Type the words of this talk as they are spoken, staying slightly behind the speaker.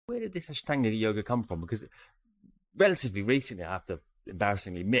did this Ashtanga yoga come from? Because relatively recently, I have to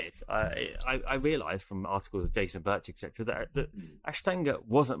embarrassingly admit, I realised from articles of Jason Birch, etc., that Ashtanga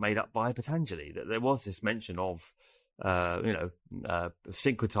wasn't made up by Patanjali. That there was this mention of,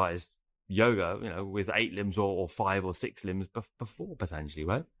 syncretized yoga, with 8 limbs or 5 or 6 limbs before Patanjali,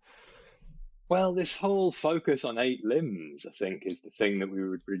 right? Well, this whole focus on 8 limbs, I think, is the thing that we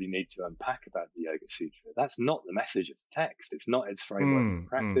would really need to unpack about the Yoga Sutra. That's not the message of the text. It's not its framework of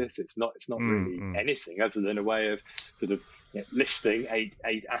practice. It's not really anything other than a way of sort of listing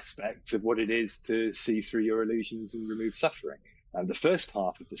eight aspects of what it is to see through your illusions and remove suffering. And the first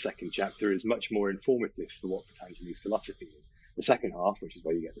half of the second chapter is much more informative for what Patanjali's philosophy is. The second half, which is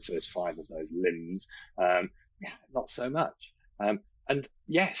where you get the first 5 of those limbs, not so much. And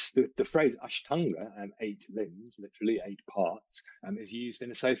yes, the phrase Ashtanga, 8 limbs, literally 8 parts, is used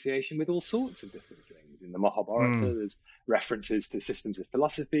in association with all sorts of different things. In the Mahabharata, there's references to systems of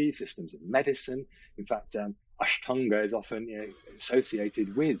philosophy, systems of medicine. In fact, Ashtanga is often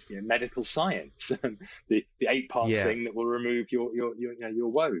associated with medical science, the 8-part thing that will remove your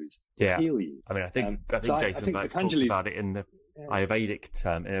woes, heal you. I mean, I think Jason Birch talks about it in the Ayurvedic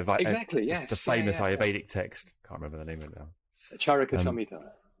term. Exactly, yes. The famous Ayurvedic text. Can't remember the name of it now. Charaka Samhita.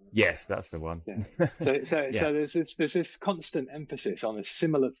 Yes, that's the one. Yeah. So there's this constant emphasis on a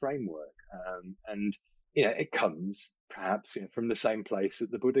similar framework, and it comes perhaps from the same place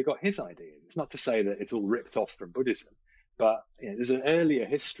that the Buddha got his ideas. It's not to say that it's all ripped off from Buddhism, but there's an earlier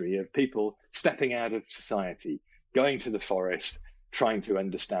history of people stepping out of society, going to the forest, trying to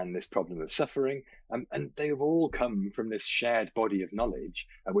understand this problem of suffering, and they have all come from this shared body of knowledge,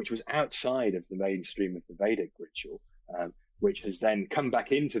 which was outside of the mainstream of the Vedic ritual. Which has then come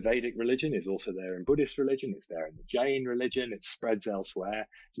back into Vedic religion, is also there in Buddhist religion, it's there in the Jain religion, it spreads elsewhere.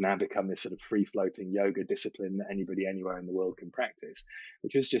 It's now become this sort of free-floating yoga discipline that anybody anywhere in the world can practice,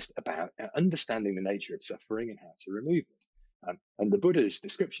 which is just about understanding the nature of suffering and how to remove it. And the Buddha's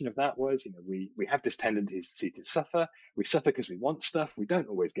description of that was, we have this tendency to suffer. We suffer because we want stuff. We don't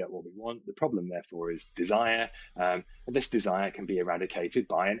always get what we want. The problem, therefore, is desire. And this desire can be eradicated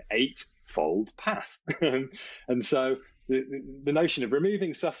by an 8-fold path. And so the notion of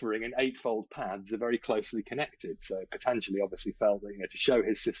removing suffering and 8-fold paths are very closely connected. So Patanjali obviously felt that to show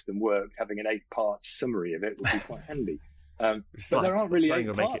his system worked, having an 8-part summary of it would be quite handy. But there aren't really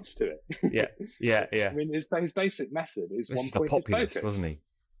 8 parts to it. Yeah. I mean, his basic method is one-pointed populist, focus, wasn't he?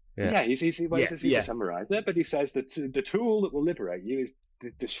 He's to summarize it, but he says that the tool that will liberate you is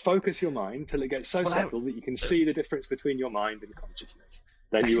to just focus your mind till it gets so settled that you can see the difference between your mind and consciousness.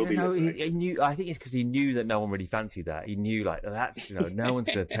 Then you will be liberated. He knew. I think it's because he knew that no one really fancied that. He knew that's no one's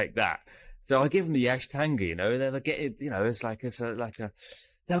going to take that. So I give him the Ashtanga. They'll get it.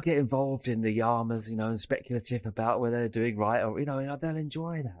 They'll get involved in the yamas, and speculative about whether they're doing right or they'll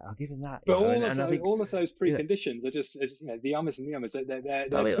enjoy that. I'll give him that. But all of those preconditions are just the yamas and niyamas.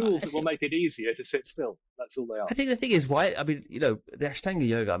 They're tools that will make it easier to sit still. That's all they are. I think the thing is why. I mean, the Ashtanga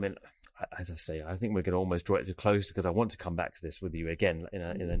yoga. I mean, as I say, I think we're going to almost draw it to close because I want to come back to this with you again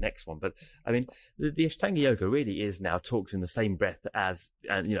in the next one. But I mean, the Ashtanga yoga really is now talked in the same breath as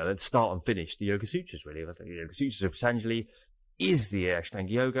start and finish the Yoga Sutras. Really, the Yoga Sutras of Patanjali is the Ashtanga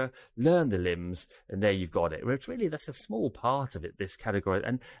yoga. Learn the limbs, and there you've got it. Where it's really that's a small part of it. This category,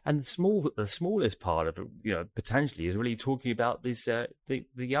 and the smallest part of it, Patanjali is really talking about this the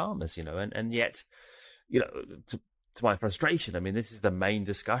yamas, and yet, to my frustration, I mean, this is the main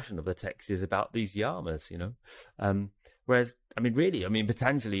discussion of the text is about these yamas, whereas, I mean, really, I mean,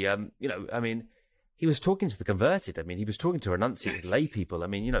 Patanjali, he was talking to the converted. I mean, he was talking to renunciated lay people. I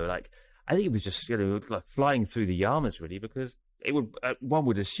mean, I think it was just, flying through the yamas really, because one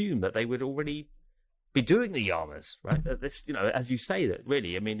would assume that they would already be doing the yamas, right? This, as you say that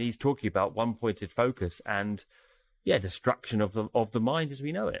really, I mean, he's talking about one-pointed focus and, destruction of the mind as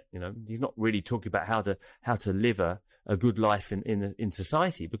we know it. He's not really talking about how to live a good life in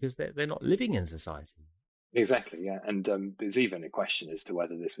society because they're not living in society. Exactly, yeah. And there's even a question as to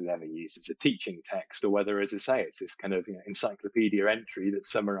whether this was ever used as a teaching text or whether, as I say, it's this kind of encyclopedia entry that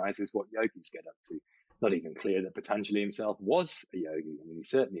summarizes what yogis get up to. Not even clear that Patanjali himself was a yogi. I mean, he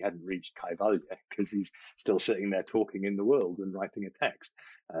certainly hadn't reached Kaivalya because he's still sitting there talking in the world and writing a text.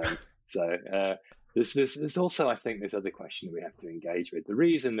 There's also, I think, this other question that we have to engage with. The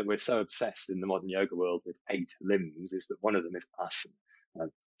reason that we're so obsessed in the modern yoga world with 8 limbs is that one of them is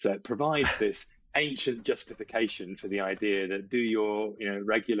asana. So it provides this ancient justification for the idea that do your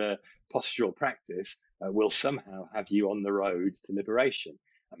regular postural practice will somehow have you on the road to liberation.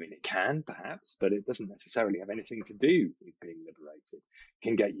 I mean, it can perhaps, but it doesn't necessarily have anything to do with being liberated. It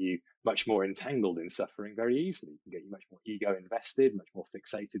can get you much more entangled in suffering very easily. It can get you much more ego invested, much more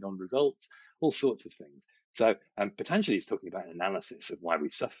fixated on results, all sorts of things. So Patanjali is talking about an analysis of why we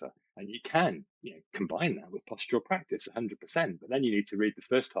suffer, and you can combine that with postural practice 100%. But then you need to read the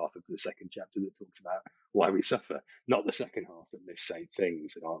first half of the second chapter that talks about why we suffer, not the second half that lists 8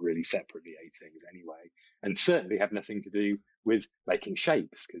 things that aren't really separately 8 things anyway, and certainly have nothing to do with making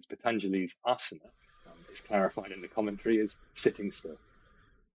shapes, because Patanjali's asana is clarified in the commentary as sitting still.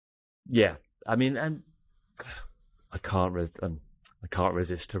 Yeah, I mean, and I can't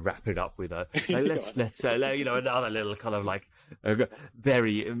resist to wrap it up with let's another little kind of like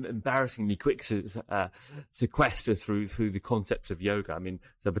very embarrassingly quick sequester through the concepts of yoga. I mean,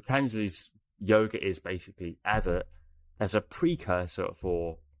 so Patanjali's yoga is basically as a precursor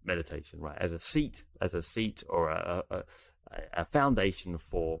for meditation, right? As a seat or a foundation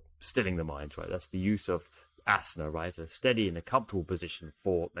for stilling the mind, right? That's the use of asana, right? A steady and a comfortable position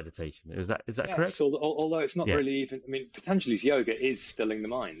for meditation. Is that correct? So, although it's not really even. I mean, Patanjali's yoga is stilling the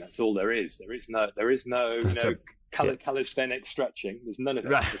mind. That's all there is. There is no calisthenic stretching. There's none of it.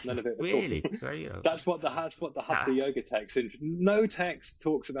 Right. There's none of it at Really? all. That's what the Hatha Yoga text. No text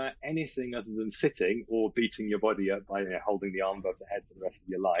talks about anything other than sitting or beating your body up by holding the arm above the head for the rest of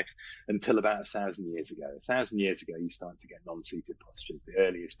your life until about 1,000 years ago. 1,000 years ago, you start to get non-seated postures. The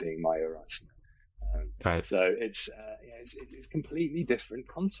earliest being Mayurasana. Right. So it's completely different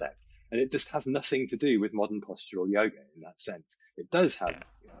concept, and it just has nothing to do with modern postural yoga in that sense. It does have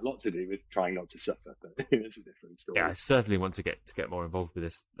a lot to do with trying not to suffer, but it's a different story. Yeah, I certainly want to get more involved with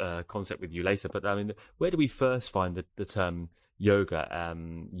this concept with you later. But I mean, where do we first find the term yoga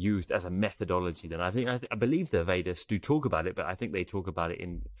used as a methodology? Then I believe the Vedas do talk about it, but I think they talk about it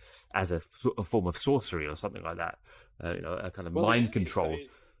as a form of sorcery or something like that. A kind of mind control.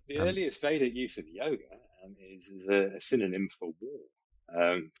 The earliest Vedic use of yoga is a synonym for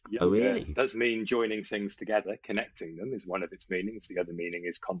war. Yoga does mean joining things together, connecting them is one of its meanings. The other meaning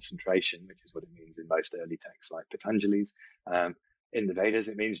is concentration, which is what it means in most early texts like Patanjali's. In the Vedas,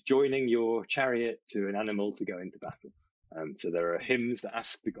 it means joining your chariot to an animal to go into battle. So there are hymns that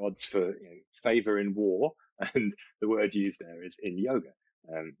ask the gods for favor in war, and the word used there is in yoga.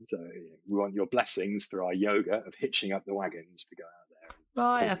 So we want your blessings through our yoga of hitching up the wagons to go out there.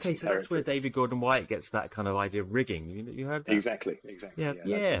 Right, okay, so that's where David Gordon White gets that kind of idea of rigging. You heard that? Exactly. Yeah,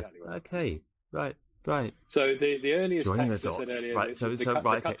 exactly okay, right. So the earliest text I said earlier, right, the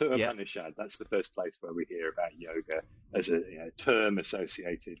Katha Upanishad, that's the first place where we hear about yoga as a term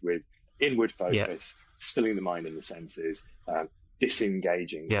associated with inward focus, stilling the mind and the senses,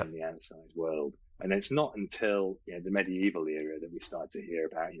 disengaging from the outside world. And it's not until the medieval era that we start to hear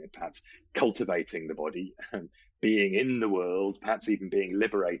about perhaps cultivating the body, being in the world, perhaps even being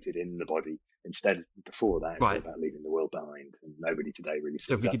liberated in the body. Instead, before that, it's all about leaving the world behind. And nobody today really.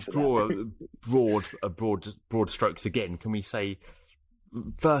 So if we could draw broad strokes again, can we say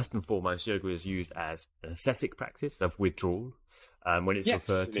first and foremost, yoga is used as an ascetic practice of withdrawal? When it's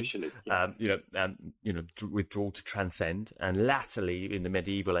referred to, initially, withdrawal to transcend, and latterly in the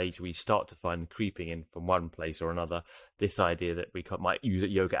medieval age, we start to find creeping in from one place or another this idea that we might use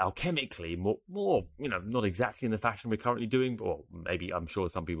yoga alchemically, more, not exactly in the fashion we're currently doing, or maybe I'm sure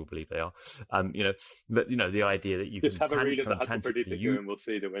some people believe they are, but the idea that you just can have a read of the Hatha Pradipika and we'll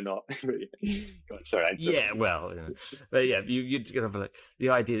see that we're not. Sorry. But you kind of like the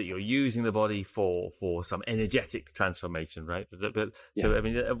idea that you're using the body for some energetic transformation, right? So I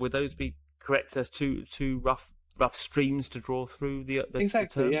mean, would those be correct as two rough streams to draw through the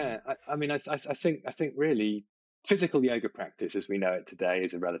exactly? term? Yeah, I mean, I think really physical yoga practice as we know it today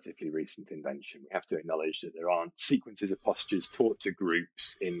is a relatively recent invention. We have to acknowledge that there aren't sequences of postures taught to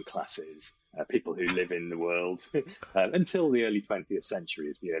groups in classes, people who live in the world, until the early 20th century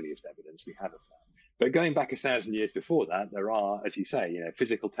is the earliest evidence we have of that. But going back 1,000 years before that, there are, as you say,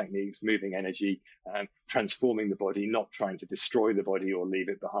 physical techniques, moving energy, transforming the body, not trying to destroy the body or leave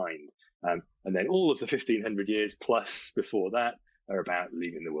it behind. And then all of the 1,500 years plus before that are about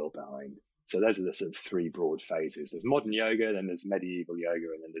leaving the world behind. So those are the sort of 3 broad phases. There's modern yoga, then there's medieval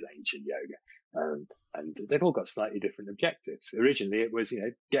yoga, and then there's ancient yoga. And they've all got slightly different objectives. Originally, it was,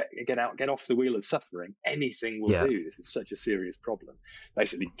 get off the wheel of suffering. Anything will do. This is such a serious problem.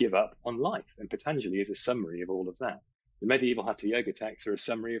 Basically, give up on life. And Patanjali is a summary of all of that. The medieval Hatha Yoga texts are a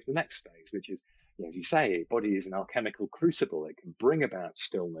summary of the next phase, which is, as you say, body is an alchemical crucible. It can bring about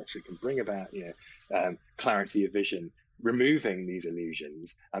stillness. It can bring about, clarity of vision, removing these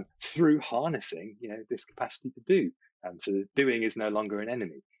illusions through harnessing, this capacity to do. So the doing is no longer an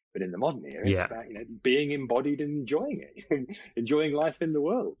enemy. But in the modern era, Yeah. it's about being embodied and enjoying it, enjoying life in the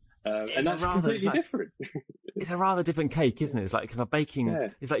world, and that's completely different. It's a rather different cake, isn't it? It's like kind of baking. Yeah.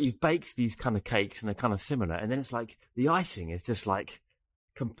 It's like you've baked these kind of cakes and they're kind of similar, and then it's like the icing is just like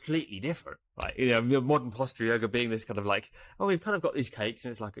completely different. Like modern posture yoga being this kind of like, oh, we've kind of got these cakes,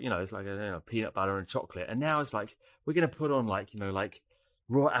 and it's like it's like peanut butter and chocolate, and now it's like we're going to put on like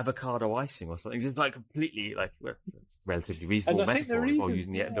raw avocado icing or something, just like completely like it's a relatively reasonable metaphor while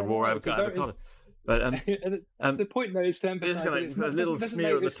using the raw avocado. But the point though is to emphasize there's a little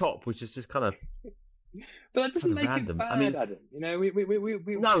smear at the top, which is just kind of. But that doesn't make random. it bad, Adam. No,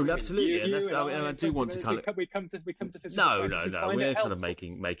 absolutely. I do want to kind of. We come to physical. No. We're kind of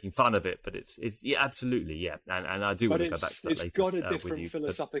making fun of it, but it's absolutely, yeah. And I do want to go back to that later. It's got a different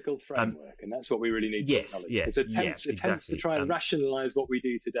philosophical framework, and that's what we really need to acknowledge. Because attempts to try and rationalise what we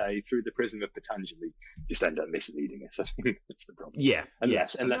do today through the prism of Patanjali just end up misleading us. I think that's the problem. Yeah.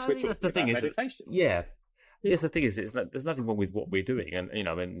 Unless we're talking about meditation. Yeah. Yes, the thing is, there's nothing wrong with what we're doing, and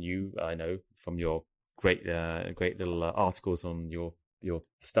I know from your great little articles on your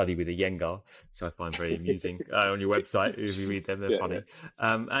study with the Iyengar, which I find very amusing on your website. If you read them, they're funny.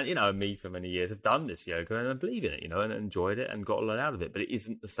 Yeah. And me for many years have done this yoga and I believe in it, and enjoyed it and got a lot out of it. But it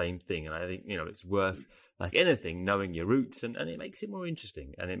isn't the same thing, and I think it's worth, like anything, knowing your roots, and it makes it more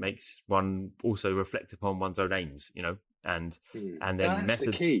interesting, and it makes one also reflect upon one's own aims, and then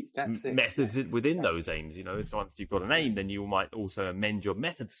methods within those aims. So once you've got an aim, then you might also amend your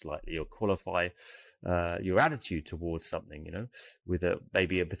method slightly or qualify your attitude towards something, with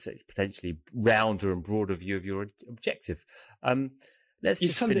maybe a potentially rounder and broader view of your objective. You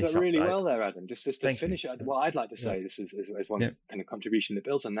summed it up really well there, Adam. Just to finish, what I'd like to say, this is one kind of contribution that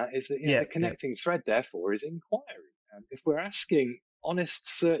builds on that, is that the connecting thread, therefore, is inquiry. If we're asking honest,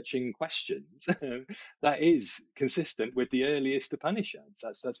 searching questions, that is consistent with the earliest Upanishads.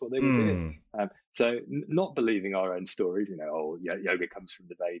 That's what they were doing. So not believing our own stories, yoga comes from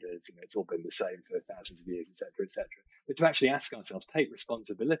the Vedas, it's all been the same for thousands of years, etc., etc. But to actually ask ourselves, take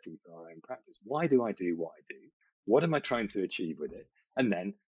responsibility for our own practice. Why do I do what I do? What am I trying to achieve with it? And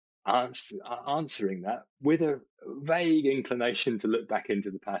then answering that with a vague inclination to look back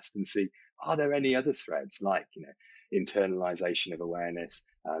into the past and see, are there any other threads, like internalization of awareness,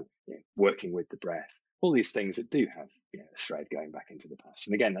 working with the breath, all these things that do have a thread going back into the past.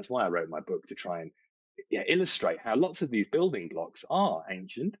 And again, that's why I wrote my book, to try and illustrate how lots of these building blocks are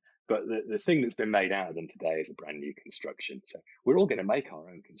ancient, but the thing that's been made out of them today is a brand new construction. So we're all going to make our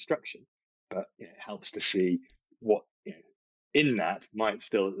own construction, but it helps to see what in that might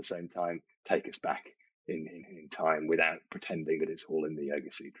still at the same time take us back in time, without pretending that it's all in the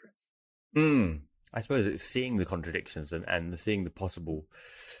Yoga Sutra. I suppose it's seeing the contradictions and seeing the possible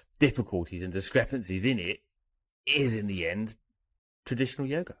difficulties and discrepancies in it is, in the end, traditional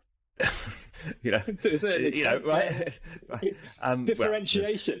yoga. Right?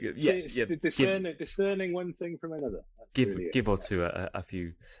 Differentiation. Discerning one thing from another. Give or to a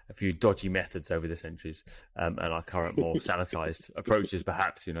few dodgy methods over the centuries, and our current more sanitized approaches,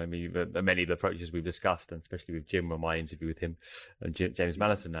 perhaps. Many of the approaches we've discussed, and especially with Jim, on my interview with him and James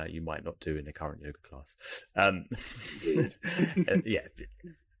Mallison, you might not do in the current yoga class.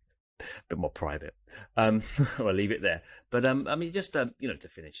 A bit more private. I'll leave it there. But just to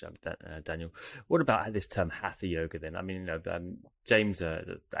finish up, Daniel, what about this term hatha yoga then? James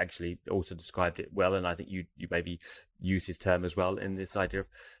actually also described it well, and I think you maybe use his term as well in this idea of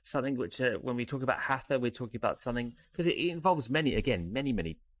something which, when we talk about hatha, we're talking about something, because it involves many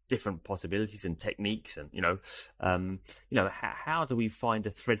different possibilities and techniques, and how do we find a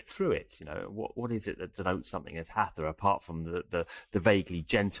thread through it? What is it that denotes something as hatha, apart from the vaguely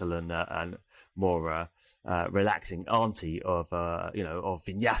gentle and more relaxing auntie of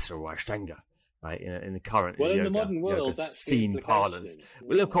vinyasa or ashtanga, right? In the current in the modern world, that's scene parlance.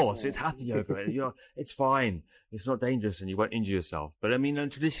 Well, of course, it's hatha yoga. It's fine. It's not dangerous, and you won't injure yourself. But in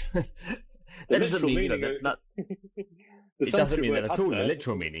tradition, that doesn't mean that's not. It doesn't mean that at all. The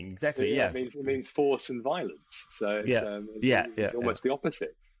literal meaning, exactly. Yeah, it means force and violence. So it's almost the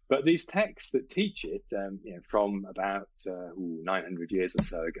opposite. But these texts that teach it, from about 900 years or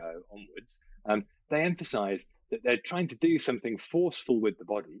so ago onwards, they emphasize that they're trying to do something forceful with the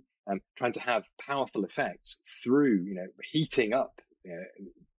body, trying to have powerful effects through, heating up,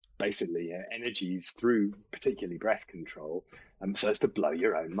 basically energies through particularly breath control, so as to blow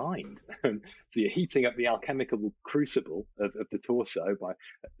your own mind. So you're heating up the alchemical crucible of the torso by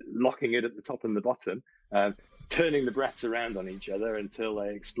locking it at the top and the bottom, turning the breaths around on each other until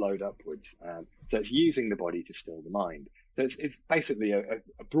they explode upwards. So it's using the body to still the mind. So it's basically a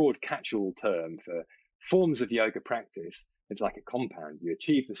broad catch-all term for forms of yoga practice It's like a compound. You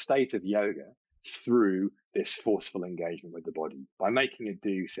achieve the state of yoga through this forceful engagement with the body by making it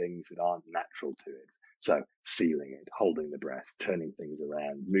do things that aren't natural to it. So sealing it, holding the breath, turning things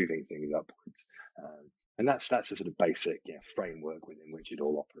around, moving things upwards. And that's the sort of basic framework within which it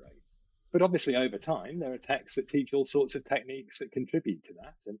all operates. But obviously over time, there are texts that teach all sorts of techniques that contribute to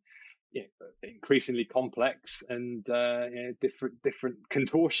that. And increasingly complex and different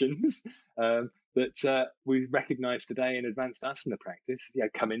contortions that we recognize today in advanced asana practice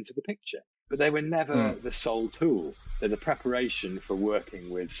come into the picture. But they were never the sole tool. They're the preparation for working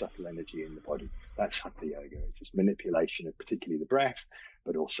with subtle energy in the body. That's Hatha Yoga. It's just manipulation of particularly the breath,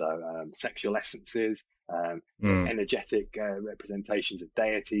 but also sexual essences, energetic representations of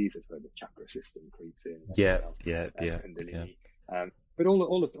deities. That's where the chakra system creeps in. Kundalini. But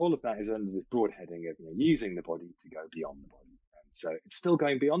all of that is under this broad heading of using the body to go beyond the body. So it's still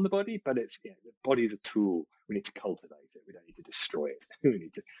going beyond the body, but it's the body is a tool. We need to cultivate it. We don't need to destroy it. We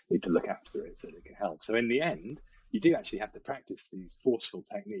need to look after it so that it can help. So in the end, you do actually have to practice these forceful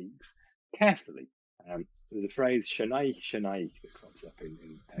techniques carefully. There's a phrase shanai that crops up in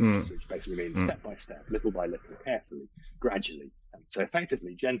text, which basically means step by step, little by little, carefully, gradually. So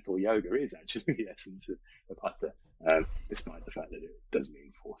effectively, gentle yoga is actually the essence of Hatha, despite the fact that it does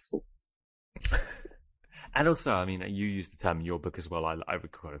mean forceful. And also, I mean, you use the term in your book as well. I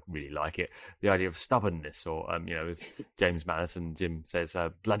kind of really like it. The idea of stubbornness, or as James Madison, Jim says,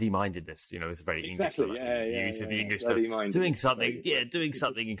 bloody-mindedness. It's a very English use of the English term. Doing something, doing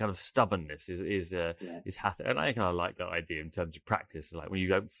something in kind of stubbornness is Hatha. And I kind of like that idea in terms of practice. Like when you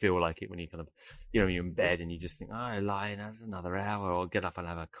don't feel like it, when you kind of, you're in bed and you just think, I'll lie in another hour, or get up and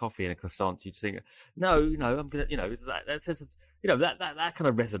have a coffee and a croissant. You just think, no, I'm gonna, that sense of. That kind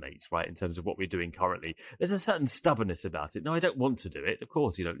of resonates, right, in terms of what we're doing currently. There's a certain stubbornness about it. No, I don't want to do it. Of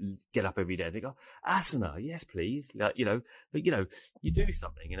course, get up every day and think, asana, yes, please. But, you do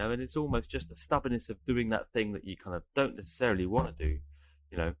something, and it's almost just the stubbornness of doing that thing that you kind of don't necessarily want to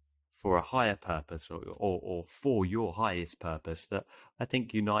do, for a higher purpose or for your highest purpose that I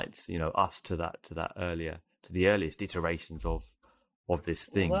think unites, us to the earliest iterations of this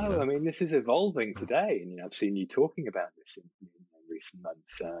thing. Well, I mean, this is evolving today, and I've seen you talking about this in recent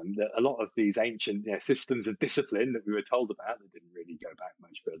months. That a lot of these ancient systems of discipline that we were told about that didn't really go back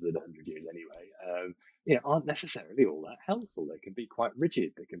much further than 100 years anyway, aren't necessarily all that helpful. They can be quite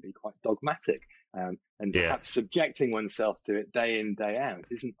rigid. They can be quite dogmatic, and perhaps subjecting oneself to it day in, day out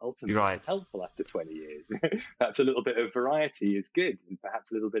isn't ultimately helpful after 20 years. Perhaps a little bit of variety is good, and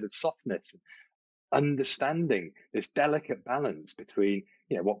perhaps a little bit of softness. Understanding this delicate balance between,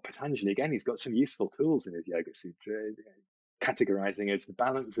 what Patanjali, again, he's got some useful tools in his Yoga Sutra, categorizing as the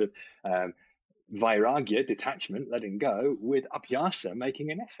balance of vairagya, detachment, letting go, with abhyasa,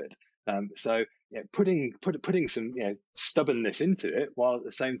 making an effort. So putting some stubbornness into it, while at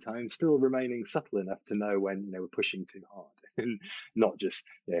the same time still remaining subtle enough to know when we're pushing too hard, and not just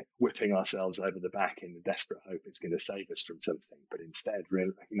whipping ourselves over the back in the desperate hope it's going to save us from something, but instead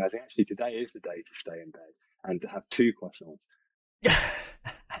really recognizing actually today is the day to stay in bed and to have 2 croissants.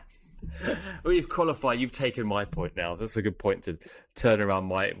 Well, you've qualified. You've taken my point now. That's a good point to turn around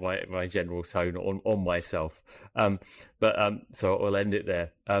my general tone on myself. So I'll end it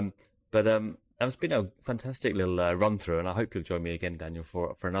there. It's been a fantastic little run through, and I hope you'll join me again, Daniel,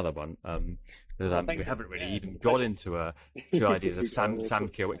 for another one. We haven't really even got into 2 ideas of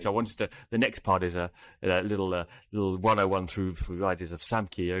Samkhya, which I wanted to. The next part is a little 101 through ideas of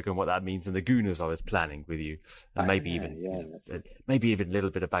Samkhya yoga and what that means, and the gunas I was planning with you, and maybe even a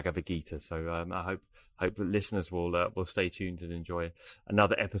little bit of Bhagavad Gita. So I hope the listeners will stay tuned and enjoy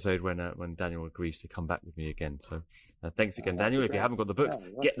another episode when Daniel agrees to come back with me again. So thanks again, Daniel. If you haven't got the book,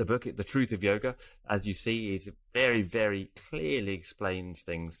 get the book. The Truth of Yoga, as you see, is very, very clearly explains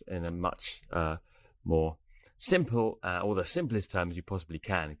things in a much more simple, or the simplest terms you possibly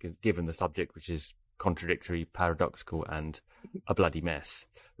can, given the subject, which is contradictory, paradoxical, and a bloody mess,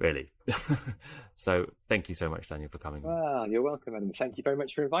 really. So thank you so much, Daniel, for coming. Well, you're welcome, Adam. Thank you very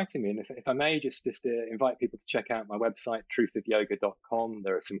much for inviting me. And if I may just invite people to check out my website, truthofyoga.com.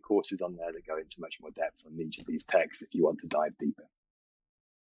 There are some courses on there that go into much more depth on each of these texts if you want to dive deeper.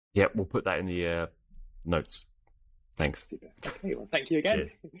 Yeah, we'll put that in the notes. Thanks. Okay, well, thank you again.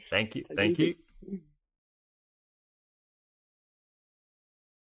 Cheers. Thank you.